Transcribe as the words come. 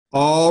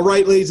All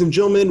right, ladies and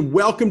gentlemen,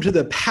 welcome to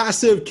the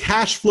Passive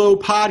Cash Flow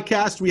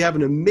Podcast. We have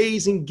an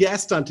amazing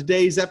guest on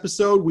today's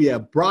episode. We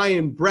have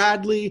Brian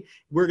Bradley.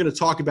 We're going to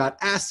talk about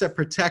asset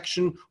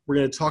protection. We're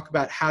going to talk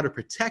about how to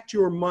protect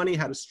your money,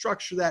 how to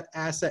structure that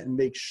asset, and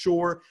make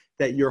sure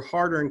that your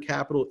hard-earned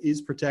capital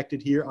is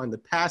protected here on the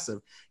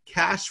Passive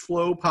Cash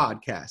Flow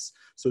Podcast.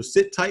 So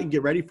sit tight and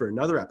get ready for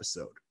another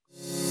episode.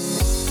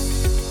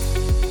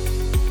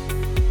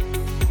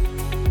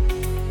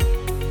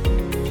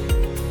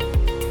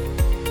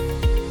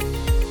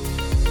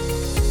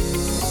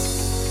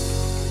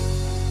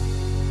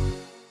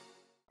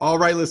 All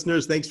right,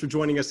 listeners, thanks for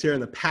joining us here on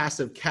the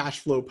Passive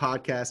Cash Flow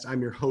Podcast.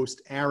 I'm your host,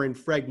 Aaron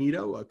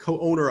Fregnito, a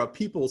co-owner of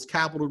People's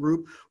Capital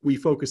Group. We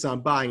focus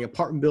on buying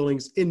apartment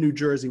buildings in New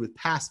Jersey with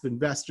passive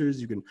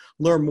investors. You can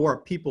learn more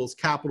at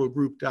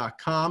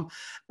peoplescapitalgroup.com.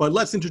 But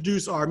let's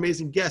introduce our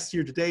amazing guest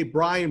here today,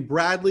 Brian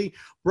Bradley.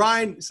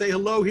 Brian, say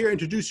hello here.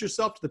 Introduce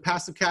yourself to the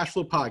Passive Cash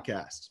Flow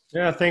Podcast.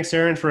 Yeah, thanks,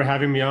 Aaron, for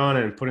having me on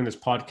and putting this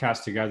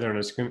podcast together. And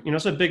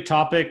it's a big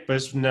topic, but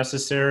it's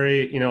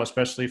necessary,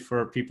 especially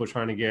for people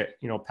trying to get,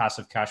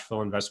 passive cash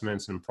flow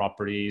investments and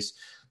properties,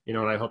 and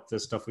I hope the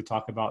stuff we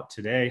talk about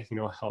today,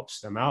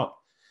 helps them out.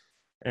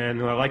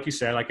 And like you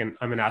said,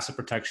 I'm an asset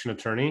protection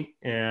attorney,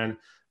 and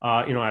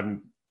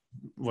I'm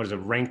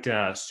ranked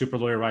Super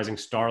Lawyer Rising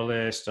Star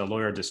List, a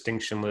Lawyer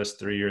Distinction List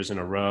 3 years in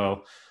a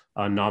row,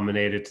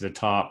 nominated to the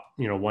top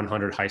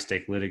 100 high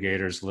stake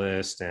litigators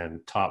list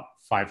and top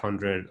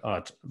 500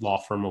 law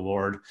firm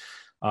award.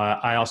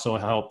 I also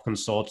help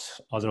consult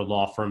other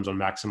law firms on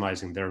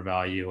maximizing their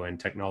value and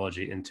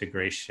technology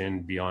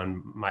integration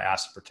beyond my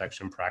asset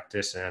protection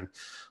practice. And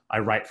I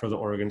write for the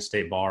Oregon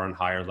State Bar on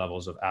higher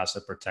levels of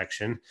asset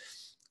protection.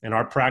 And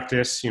our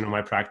practice,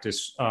 my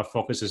practice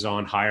focuses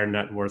on higher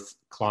net worth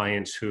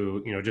clients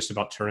who, just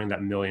about turning that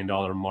 $1 million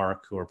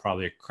mark, who are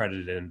probably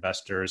accredited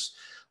investors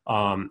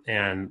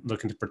and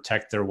looking to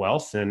protect their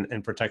wealth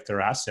and protect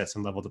their assets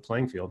and level the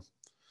playing field.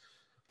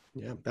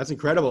 Yeah, that's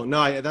incredible.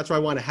 No, that's why I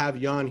want to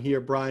have you on here,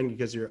 Brian,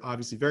 because you're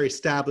obviously very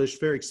established,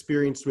 very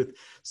experienced with,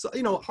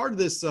 part of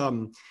this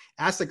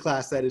asset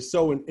class that is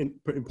so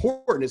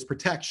important is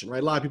protection,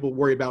 right? A lot of people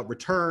worry about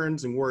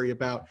returns and worry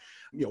about,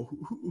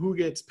 who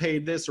gets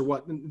paid this or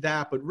what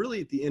that, but really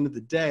at the end of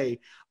the day,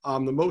 the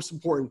most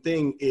important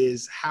thing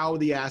is how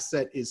the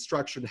asset is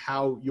structured,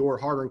 how your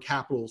hard-earned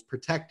capital is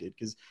protected.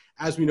 Because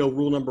as we know,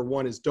 rule number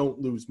one is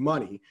don't lose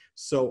money.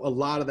 So a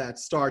lot of that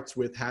starts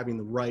with having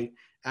the right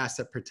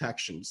asset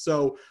protection.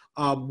 So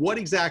what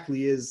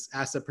exactly is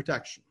asset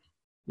protection?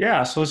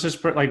 Yeah, so it's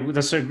just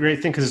that's a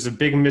great thing because it's a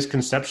big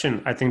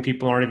misconception. I think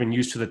people aren't even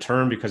used to the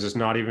term because it's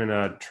not even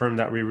a term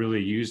that we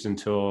really used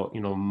until,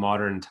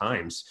 modern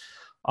times.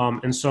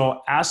 And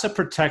so asset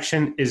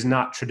protection is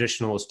not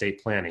traditional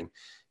estate planning.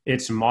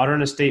 It's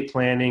modern estate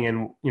planning.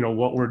 And,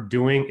 what we're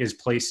doing is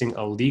placing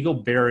a legal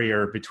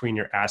barrier between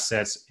your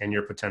assets and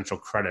your potential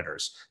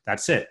creditors.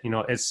 That's it.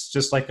 It's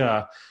just like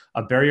a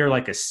barrier,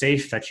 like a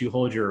safe that you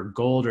hold your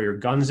gold or your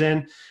guns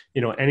in,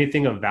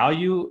 anything of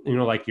value,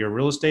 like your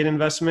real estate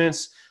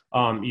investments,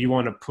 you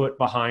want to put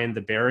behind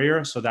the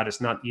barrier so that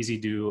it's not easy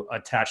to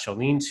attach a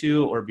lien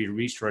to or be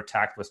reached or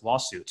attacked with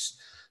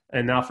lawsuits.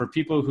 And now for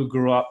people who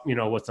grew up,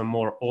 with a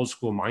more old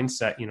school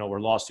mindset, where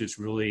lawsuits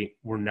really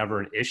were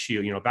never an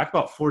issue, back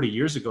about 40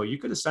 years ago, you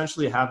could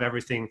essentially have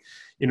everything,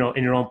 in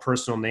your own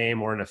personal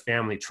name or in a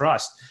family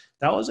trust.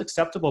 That was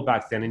acceptable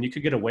back then, and you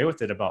could get away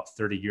with it about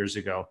 30 years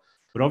ago.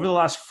 But over the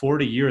last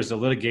 40 years, the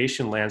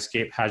litigation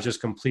landscape has just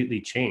completely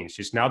changed.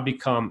 It's now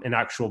become an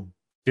actual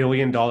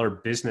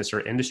billion-dollar business or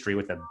industry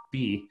with a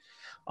B.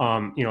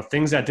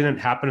 Things that didn't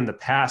happen in the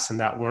past and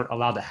that weren't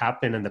allowed to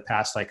happen in the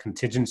past, like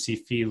contingency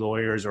fee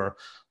lawyers or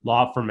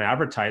law firm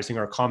advertising,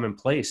 are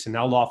commonplace. And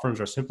now law firms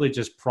are simply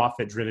just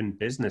profit-driven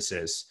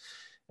businesses.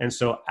 And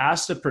so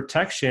asset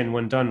protection,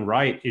 when done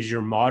right, is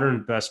your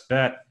modern best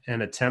bet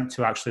and attempt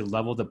to actually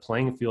level the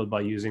playing field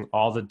by using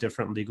all the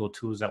different legal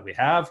tools that we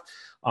have,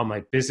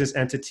 like business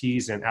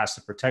entities and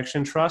asset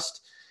protection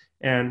trust.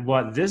 And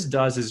what this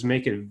does is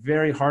make it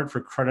very hard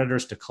for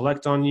creditors to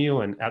collect on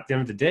you. And at the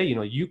end of the day,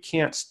 you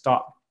can't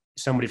stop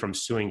somebody from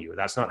suing you.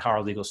 That's not how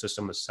our legal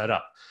system is set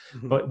up.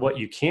 Mm-hmm. But what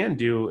you can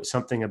do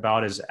something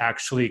about is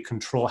actually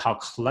control how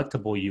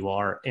collectible you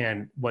are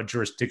and what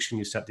jurisdiction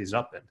you set these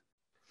up in.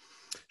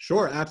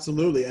 Sure,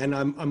 absolutely. And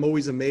I'm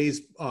always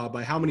amazed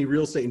by how many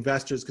real estate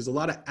investors, because a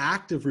lot of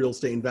active real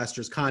estate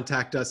investors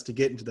contact us to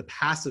get into the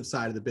passive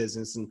side of the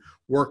business and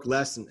work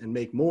less and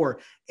make more.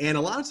 And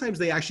a lot of times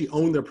they actually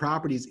own their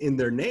properties in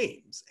their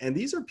names. And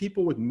these are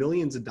people with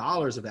millions of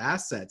dollars of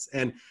assets.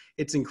 And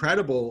it's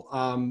incredible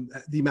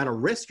the amount of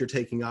risk you're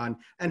taking on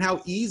and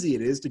how easy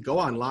it is to go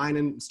online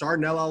and start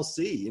an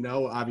LLC.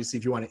 Obviously,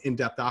 if you want an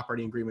in-depth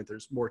operating agreement,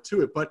 there's more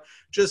to it. But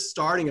just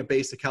starting a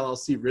basic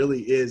LLC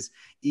really is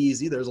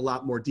easy. There's a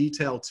lot more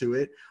detail to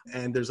it.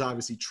 And there's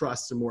obviously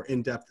trusts and more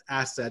in-depth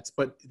assets.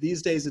 But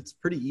these days, it's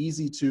pretty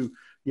easy to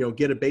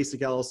get a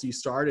basic LLC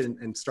started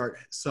and start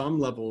some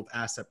level of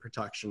asset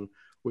protection,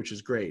 which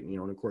is great.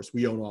 And of course,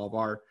 we own all of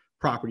our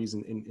properties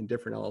in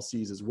different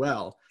LLCs as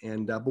well.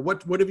 And but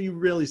what have you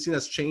really seen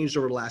that's changed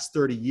over the last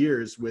 30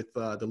 years with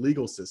the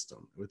legal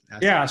system?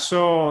 Yeah,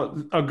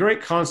 so a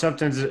great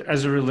concept as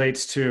it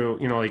relates to,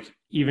 like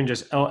even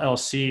just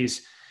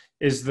LLCs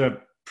is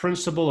the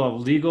principle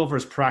of legal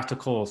versus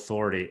practical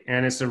authority.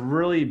 And it's a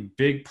really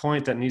big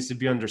point that needs to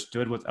be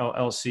understood with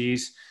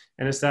LLCs.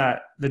 And it's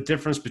that the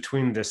difference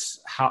between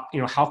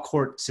how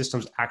court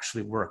systems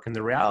actually work. And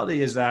the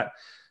reality is that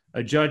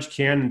a judge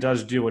can and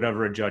does do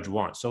whatever a judge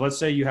wants. So let's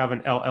say you have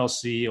an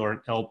LLC or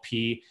an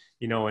LP,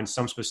 in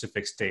some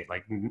specific state,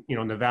 like,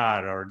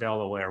 Nevada or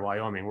Delaware,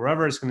 Wyoming,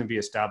 wherever it's going to be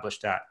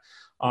established at.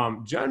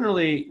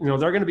 Generally, they're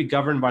going to be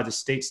governed by the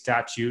state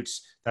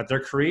statutes that they're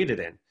created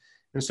in.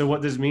 And so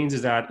what this means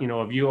is that,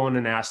 if you own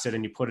an asset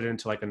and you put it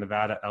into like a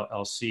Nevada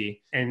LLC,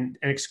 and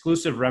an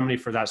exclusive remedy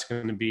for that's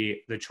going to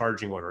be the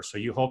charging order. So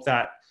you hope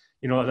that,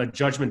 the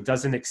judgment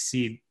doesn't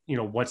exceed,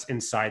 what's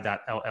inside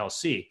that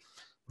LLC.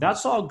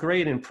 That's all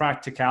great in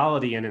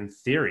practicality and in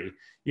theory,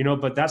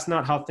 but that's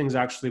not how things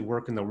actually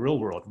work in the real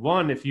world.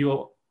 One, if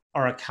you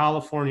are a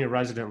California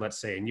resident, let's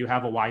say, and you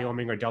have a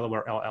Wyoming or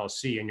Delaware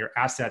LLC and your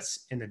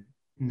assets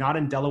not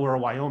in Delaware or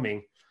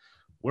Wyoming,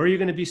 where are you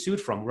going to be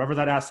sued from? Wherever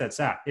that asset's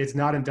at. It's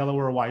not in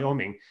Delaware or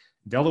Wyoming.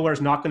 Delaware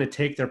is not going to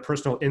take their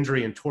personal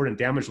injury and tort and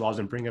damage laws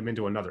and bring them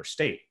into another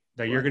state.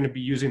 That you're going to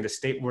be using the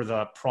state where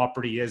the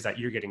property is that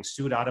you're getting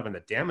sued out of and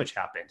the damage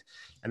happened.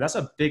 And that's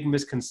a big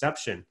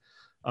misconception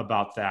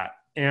about that.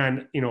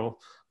 And,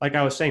 like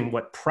I was saying,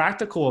 what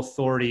practical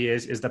authority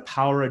is the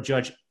power a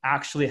judge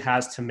actually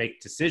has to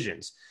make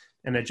decisions.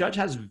 And a judge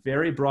has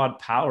very broad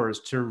powers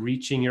to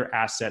reaching your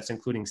assets,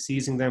 including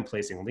seizing them,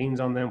 placing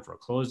liens on them,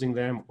 foreclosing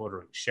them,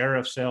 ordering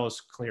sheriff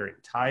sales, clearing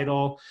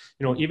title,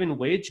 even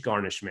wage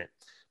garnishment.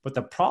 But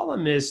the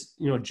problem is,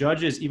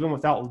 judges, even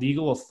without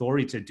legal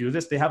authority to do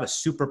this, they have a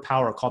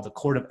superpower called the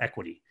court of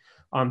equity.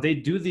 They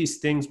do these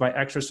things by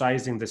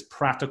exercising this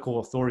practical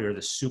authority or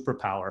this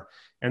superpower.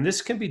 And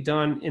this can be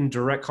done in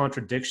direct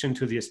contradiction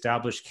to the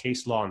established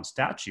case law and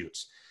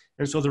statutes.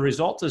 And so the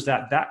result is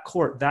that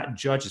court, that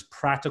judge's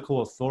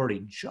practical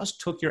authority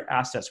just took your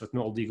assets with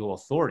no legal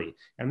authority.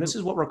 And this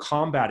is what we're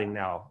combating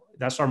now.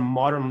 That's our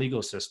modern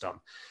legal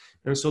system.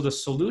 And so the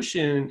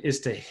solution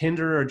is to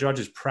hinder a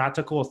judge's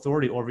practical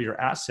authority over your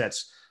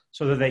assets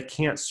so that they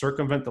can't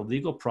circumvent the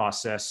legal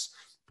process,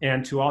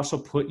 and to also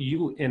put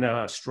you in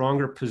a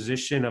stronger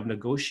position of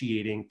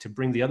negotiating to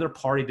bring the other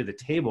party to the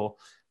table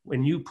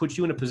when you put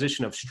you in a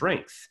position of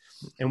strength.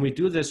 And we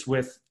do this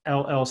with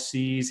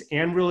LLCs,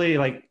 and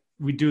really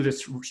we do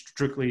this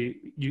strictly,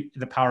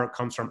 the power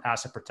comes from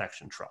asset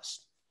protection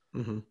trust.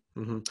 Mm-hmm,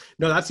 mm-hmm.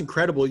 No, that's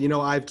incredible.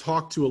 I've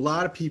talked to a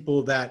lot of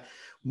people that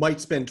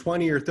might spend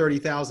 $20,000 or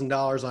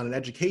 $30,000 on an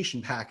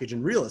education package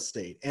in real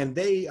estate, and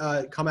they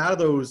come out of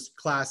those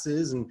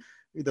classes and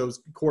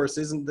those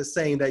courses and the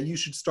saying that you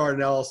should start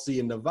an LLC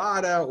in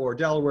Nevada or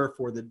Delaware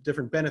for the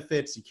different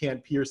benefits. You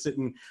can't pierce it.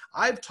 And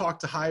I've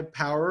talked to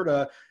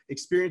high-powered,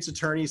 experienced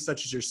attorneys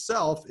such as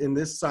yourself in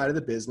this side of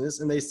the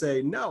business, and they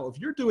say, no, if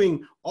you're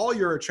doing all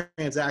your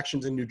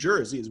transactions in New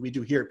Jersey, as we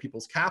do here at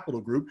People's Capital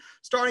Group,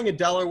 starting a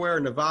Delaware or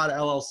Nevada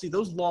LLC,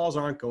 those laws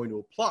aren't going to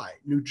apply.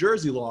 New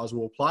Jersey laws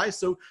will apply,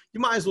 so you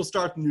might as well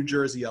start the New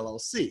Jersey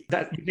LLC.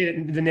 That you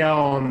hit the nail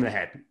on the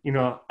head.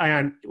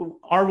 And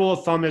our rule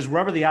of thumb is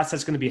wherever the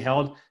asset's going to be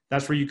held,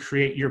 that's where you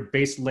create your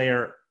base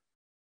layer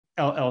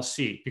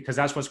LLC, because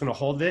that's what's going to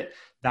hold it.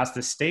 That's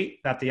the state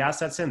that the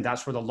asset's in.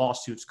 That's where the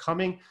lawsuit's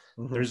coming.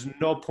 Mm-hmm. There's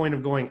no point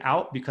of going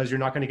out because you're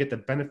not going to get the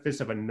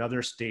benefits of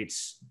another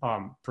state's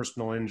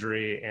personal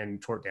injury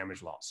and tort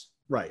damage laws.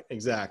 Right.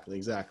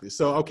 Exactly.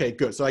 So, okay,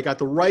 good. So I got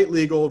the right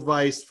legal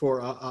advice for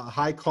a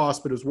high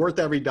cost, but it was worth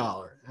every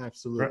dollar.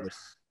 Absolutely. Right.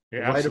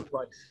 Yeah, right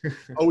price.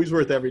 Always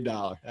worth every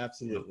dollar.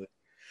 Absolutely.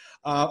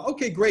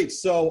 Okay, great.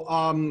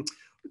 So,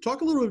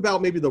 talk a little bit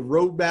about maybe the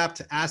roadmap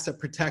to asset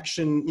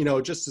protection,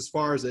 just as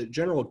far as a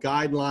general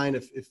guideline.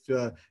 If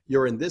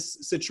you're in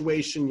this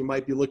situation, you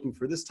might be looking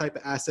for this type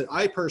of asset.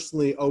 I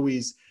personally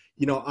always,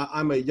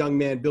 I'm a young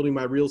man building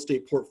my real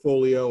estate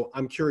portfolio.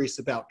 I'm curious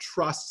about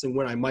trusts and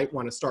when I might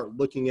want to start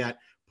looking at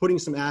putting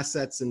some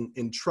assets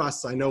in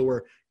trusts. I know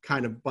we're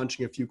kind of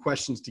bunching a few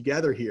questions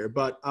together here,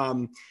 but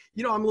I'm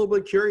a little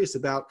bit curious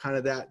about kind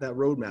of that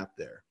roadmap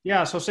there.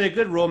 Yeah. So say a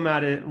good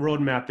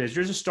roadmap is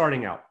you're just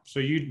starting out. So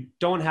you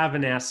don't have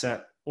an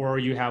asset or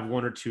you have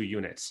one or two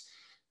units.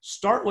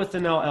 Start with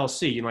an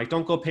LLC.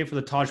 Don't go pay for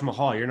the Taj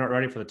Mahal. You're not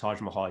ready for the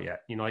Taj Mahal yet.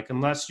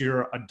 Unless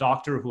you're a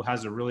doctor who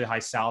has a really high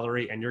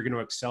salary and you're going to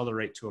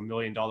accelerate to $1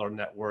 million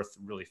net worth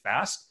really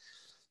fast,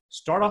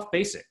 start off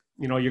basic.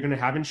 You're going to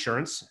have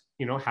insurance,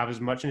 have as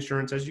much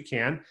insurance as you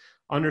can.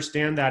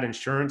 Understand that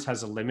insurance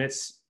has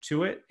limits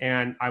to it,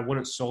 and I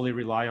wouldn't solely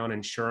rely on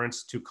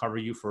insurance to cover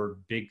you for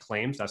big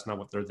claims. That's not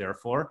what they're there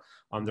for.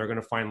 They're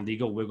going to find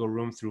legal wiggle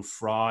room through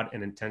fraud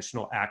and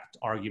intentional act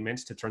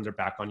arguments to turn their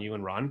back on you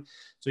and run.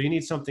 So you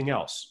need something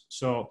else.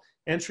 So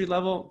entry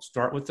level,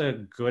 start with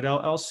a good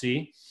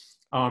LLC.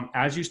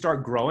 As you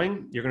start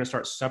growing, you're going to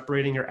start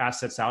separating your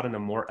assets out into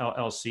more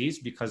LLCs,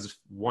 because if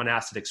one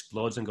asset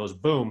explodes and goes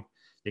boom,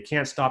 You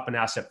can't stop an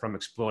asset from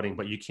exploding,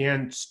 but you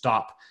can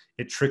stop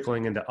it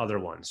trickling into other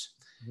ones.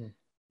 Mm-hmm.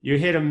 You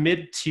hit a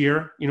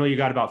mid-tier, you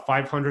got about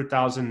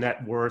 500,000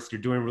 net worth.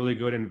 You're doing really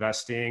good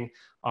investing.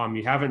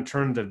 You haven't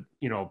turned the,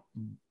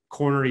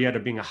 corner yet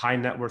of being a high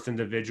net worth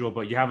individual,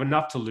 but you have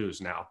enough to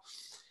lose now.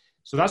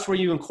 So that's where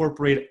you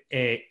incorporate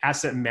a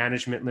asset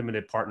management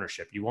limited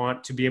partnership. You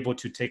want to be able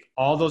to take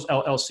all those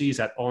LLCs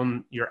that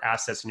own your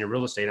assets and your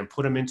real estate and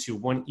put them into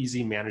one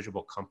easy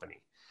manageable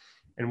company.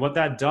 And what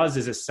that does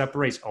is it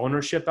separates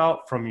ownership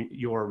out from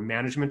your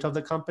management of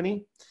the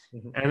company.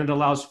 Mm-hmm. And it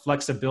allows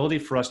flexibility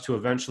for us to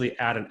eventually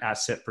add an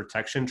asset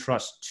protection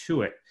trust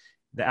to it.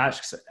 The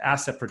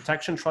asset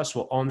protection trust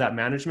will own that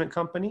management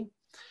company.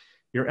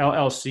 Your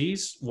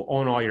LLCs will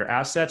own all your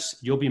assets.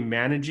 You'll be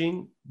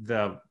managing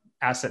the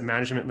asset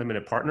management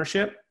limited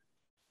partnership.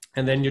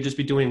 And then you'll just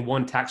be doing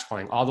one tax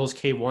filing. All those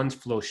K1s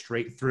flow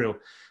straight through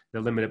the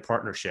limited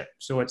partnership.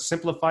 So it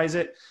simplifies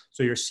it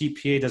so your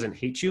CPA doesn't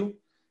hate you.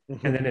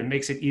 Mm-hmm. And then it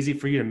makes it easy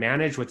for you to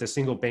manage with a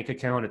single bank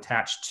account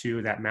attached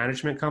to that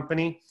management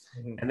company.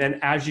 Mm-hmm. And then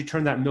as you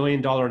turn that $1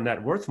 million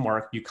net worth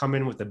mark, you come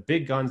in with the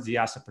big guns, the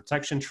asset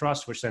protection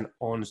trust, which then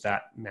owns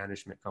that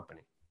management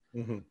company.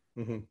 Mm-hmm.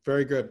 Mm-hmm.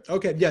 Very good.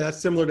 Okay. Yeah, that's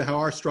similar to how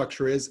our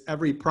structure is.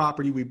 Every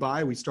property we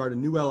buy, we start a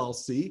new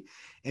LLC,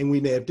 and we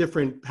may have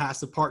different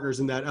passive partners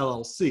in that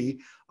LLC.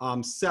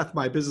 Seth,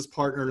 my business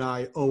partner, and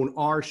I own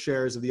our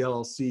shares of the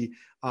LLC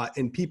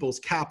in People's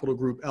Capital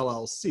Group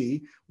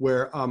LLC,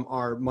 where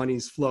our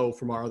monies flow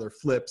from our other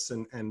flips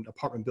and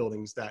apartment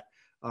buildings that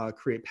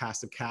create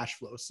passive cash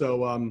flow.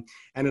 So, and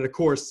then of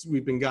course,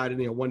 we've been guided,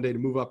 one day to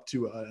move up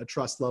to a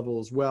trust level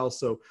as well.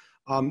 So,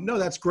 no,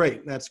 that's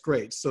great. That's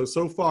great. So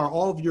far,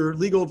 all of your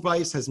legal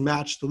advice has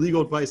matched the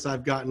legal advice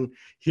I've gotten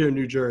here in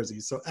New Jersey.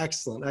 So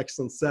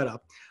excellent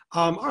setup.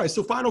 All right.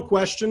 So final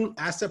question,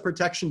 asset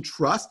protection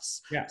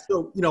trusts. Yeah.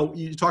 So,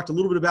 you talked a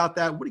little bit about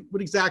that.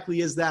 What exactly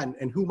is that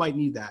and who might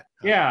need that?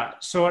 Yeah.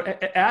 So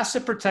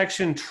asset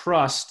protection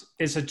trust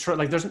is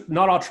there's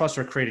not all trusts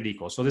are created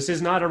equal. So this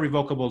is not a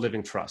revocable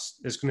living trust.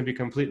 It's going to be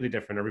completely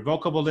different. A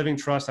revocable living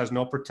trust has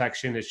no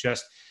protection. It's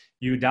just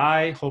you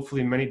die,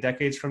 hopefully many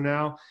decades from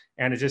now,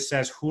 and it just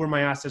says, who are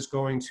my assets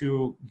going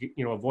to,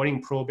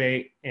 avoiding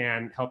probate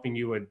and helping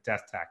you with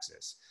death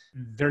taxes.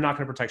 They're not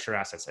going to protect your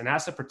assets. An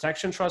asset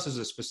protection trust is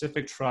a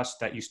specific trust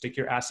that you stick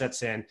your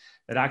assets in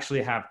that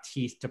actually have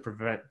teeth to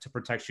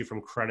protect you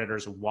from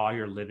creditors while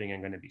you're living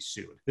and going to be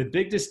sued. The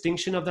big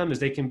distinction of them is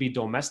they can be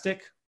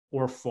domestic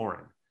or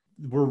foreign.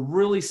 We're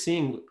really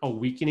seeing a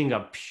weakening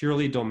of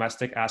purely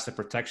domestic asset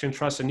protection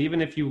trusts. And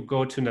even if you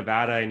go to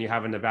Nevada and you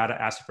have a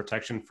Nevada asset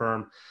protection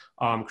firm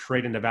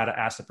create a Nevada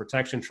asset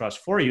protection trust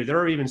for you,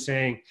 they're even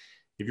saying,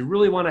 if you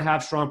really want to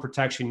have strong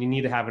protection, you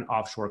need to have an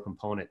offshore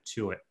component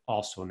to it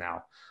also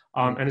now.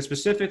 And it's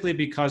specifically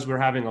because we're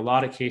having a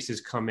lot of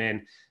cases come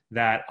in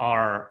that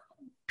are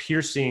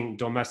piercing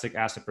domestic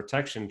asset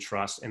protection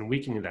trusts and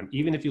weakening them,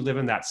 even if you live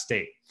in that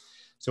state.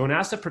 So an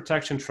asset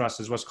protection trust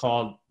is what's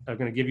called, I'm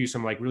going to give you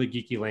some really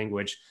geeky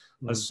language,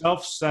 a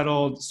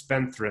self-settled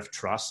spendthrift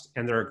trust,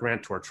 and they're a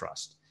grantor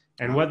trust.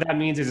 And what that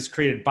means is it's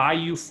created by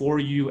you, for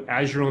you,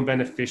 as your own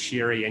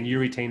beneficiary, and you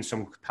retain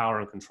some power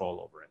and control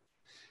over it.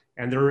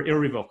 And they're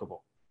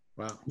irrevocable.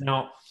 Wow.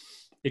 Now,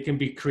 it can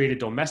be created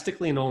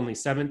domestically in only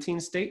 17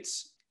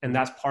 states, and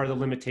that's part of the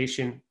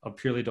limitation of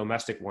purely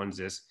domestic ones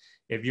is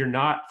if you're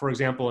not, for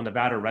example, a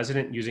Nevada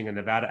resident using a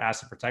Nevada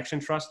asset protection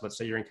trust, let's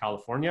say you're in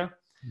California,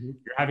 you're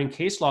having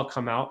case law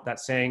come out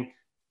that's saying,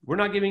 we're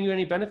not giving you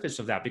any benefits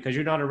of that because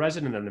you're not a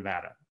resident of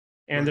Nevada.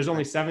 And there's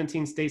only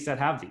 17 states that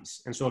have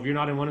these. And so if you're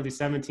not in one of these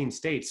 17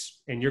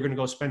 states and you're going to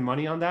go spend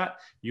money on that,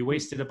 you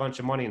wasted a bunch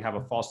of money and have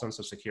a false sense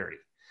of security.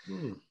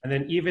 And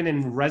then even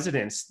in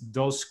residence,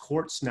 those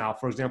courts now,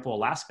 for example,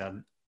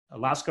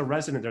 Alaska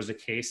resident, there's a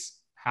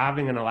case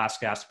having an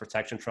Alaska asset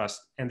protection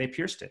trust and they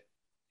pierced it.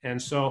 And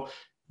so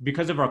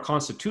because of our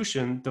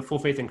Constitution, the full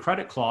faith and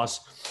credit clause,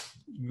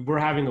 we're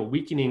having a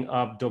weakening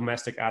of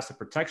domestic asset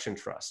protection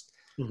trust.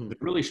 The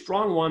really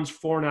strong ones,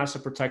 foreign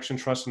asset protection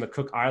trusts in the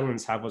Cook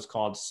Islands have what's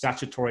called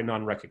statutory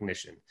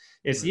non-recognition.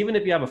 It's even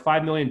if you have a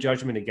 $5 million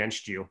judgment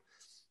against you,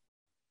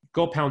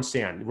 go pound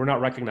sand. We're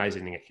not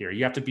recognizing it here.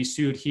 You have to be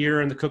sued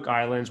here in the Cook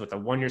Islands with a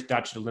 1-year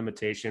statute of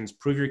limitations,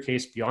 prove your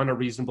case beyond a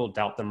reasonable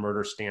doubt, the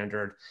murder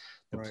standard.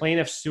 The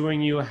plaintiff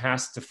suing you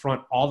has to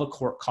front all the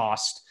court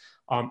costs.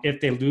 If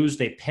they lose,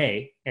 they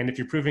pay. And if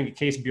you're proving a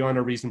case beyond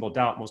a reasonable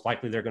doubt, most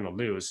likely they're going to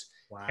lose.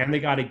 And they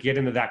got to get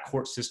into that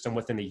court system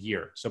within a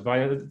year. So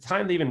by the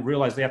time they even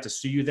realize they have to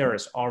sue you there,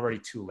 it's already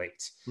too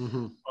late.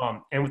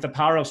 And with the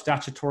power of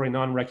statutory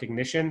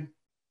non-recognition,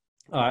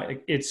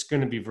 it's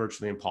going to be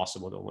virtually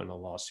impossible to win a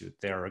lawsuit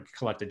there or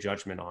collect a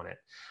judgment on it.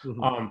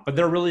 But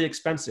they're really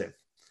expensive.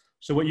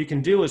 So what you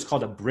can do is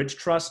called a bridge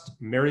trust,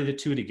 marry the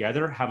two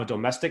together, have a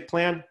domestic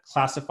plan,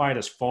 classified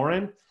as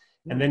foreign,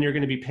 and then you're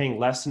going to be paying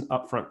less in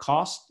upfront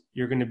cost.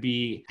 You're going to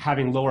be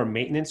having lower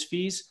maintenance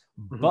fees.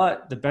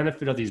 But the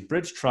benefit of these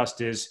bridge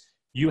trusts is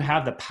you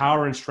have the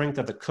power and strength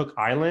of the Cook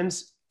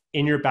Islands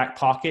in your back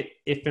pocket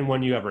if and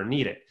when you ever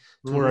need it.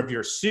 So where if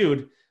you're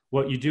sued,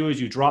 what you do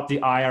is you drop the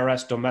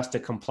IRS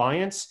domestic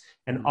compliance,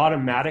 and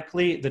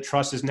automatically the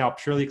trust is now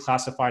purely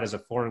classified as a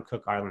foreign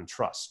Cook Island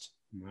trust.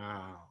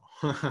 Wow.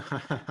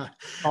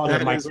 Called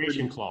a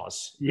migration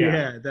clause.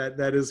 Yeah,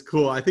 that is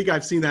cool. I think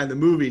I've seen that in the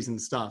movies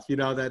and stuff. You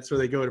know, that's where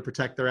they go to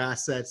protect their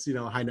assets, you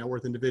know, high net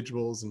worth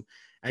individuals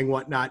and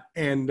whatnot.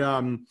 And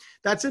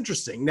that's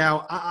interesting.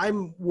 Now,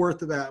 I'm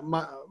worth about,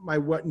 my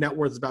net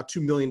worth is about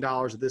 $2 million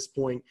at this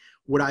point.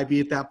 Would I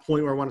be at that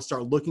point where I want to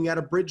start looking at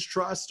a bridge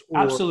trust? Or?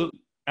 Absolutely.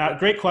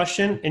 Great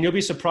question. And you'll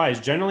be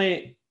surprised.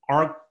 Generally,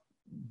 our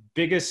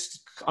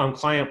biggest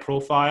client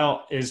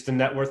profile is the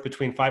net worth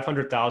between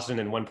 500,000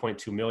 and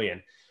 1.2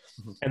 million.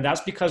 And that's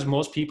because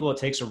most people, it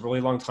takes a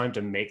really long time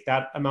to make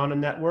that amount of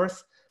net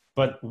worth,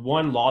 but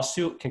one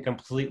lawsuit can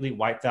completely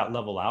wipe that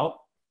level out.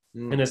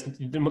 And it's,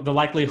 the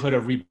likelihood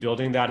of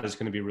rebuilding that is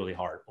going to be really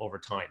hard over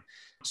time.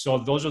 So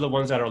those are the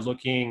ones that are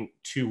looking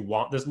to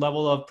want this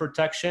level of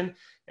protection.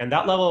 And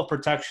that level of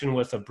protection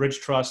with a bridge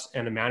trust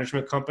and a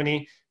management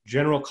company,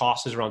 general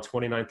cost is around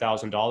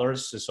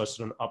 $29,000. So it's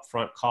an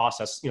upfront cost.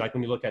 That's, you know, like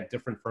when you look at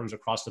different firms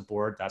across the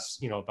board, that's,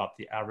 you know, about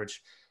the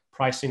average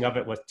pricing of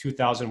it, with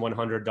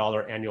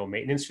 $2,100 annual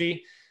maintenance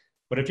fee.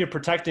 But if you're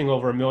protecting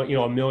over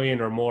 $1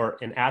 million or more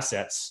in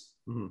assets,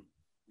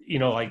 you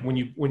know, like when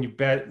you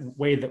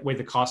weigh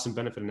the cost and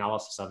benefit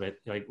analysis of it,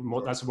 like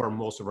that's where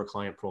most of our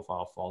client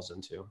profile falls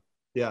into.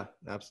 Yeah,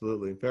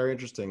 absolutely. Very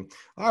interesting.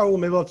 All right, well,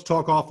 maybe we'll have to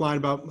talk offline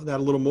about that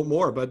a little bit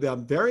more, but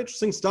very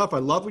interesting stuff. I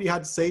love what you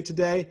had to say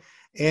today.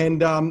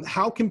 And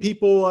how can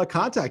people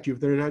contact you if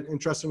they're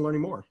interested in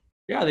learning more?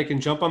 Yeah, they can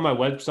jump on my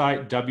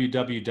website,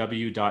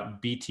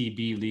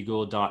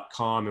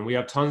 www.btblegal.com. And we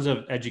have tons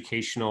of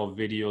educational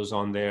videos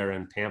on there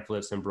and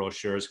pamphlets and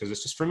brochures, because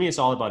it's just, for me, it's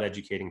all about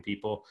educating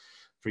people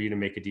for you to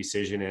make a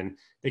decision. And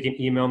they can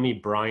email me,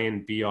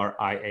 Brian,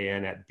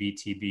 BRIAN at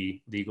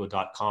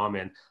btblegal.com.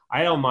 And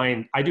I don't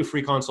mind, I do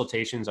free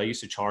consultations. I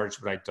used to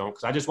charge, but I don't,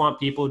 because I just want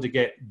people to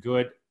get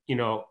good, you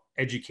know,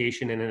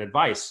 education and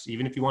advice,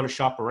 even if you want to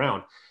shop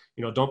around.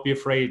 You know, don't be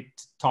afraid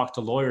to talk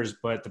to lawyers,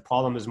 but the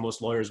problem is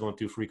most lawyers won't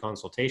do free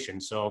consultation.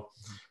 So,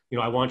 you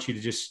know, I want you to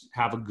just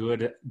have a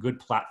good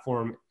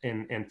platform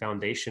and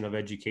foundation of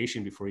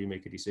education before you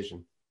make a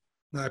decision.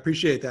 I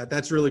appreciate that.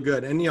 That's really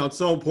good. And, you know, it's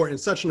so important.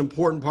 It's such an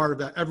important part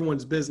of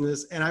everyone's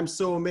business. And I'm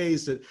so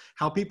amazed at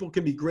how people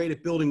can be great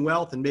at building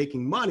wealth and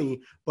making money,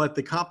 but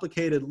the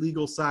complicated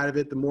legal side of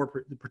it,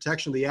 the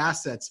protection of the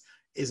assets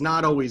is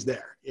not always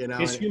there. You know,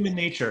 it's human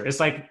nature. It's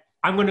like,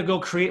 I'm going to go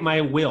create my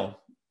will.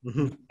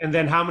 And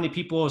then how many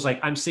people is like,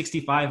 I'm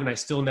 65 and I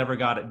still never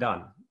got it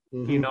done.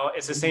 You know,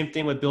 it's the same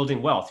thing with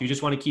building wealth. You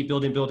just want to keep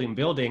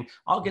building.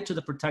 I'll get to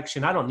the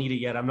protection. I don't need it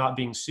yet. I'm not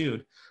being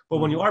sued. But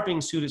when you are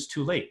being sued, it's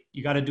too late.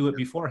 You got to do it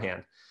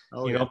beforehand.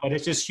 You know, but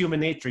it's just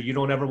human nature. You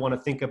don't ever want to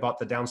think about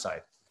the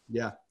downside.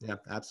 Yeah,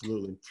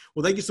 absolutely.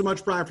 Well, thank you so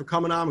much, Brian, for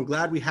coming on. I'm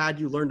glad we had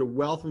you. Learned a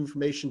wealth of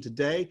information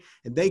today.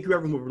 And thank you,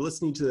 everyone, for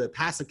listening to the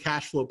Passive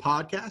Cash Flow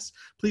Podcast.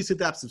 Please hit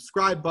that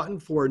subscribe button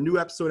for a new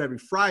episode every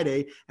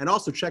Friday. And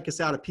also check us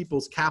out at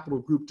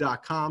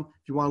peoplescapitalgroup.com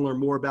if you want to learn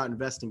more about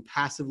investing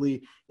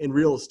passively in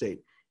real estate.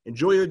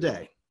 Enjoy your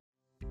day.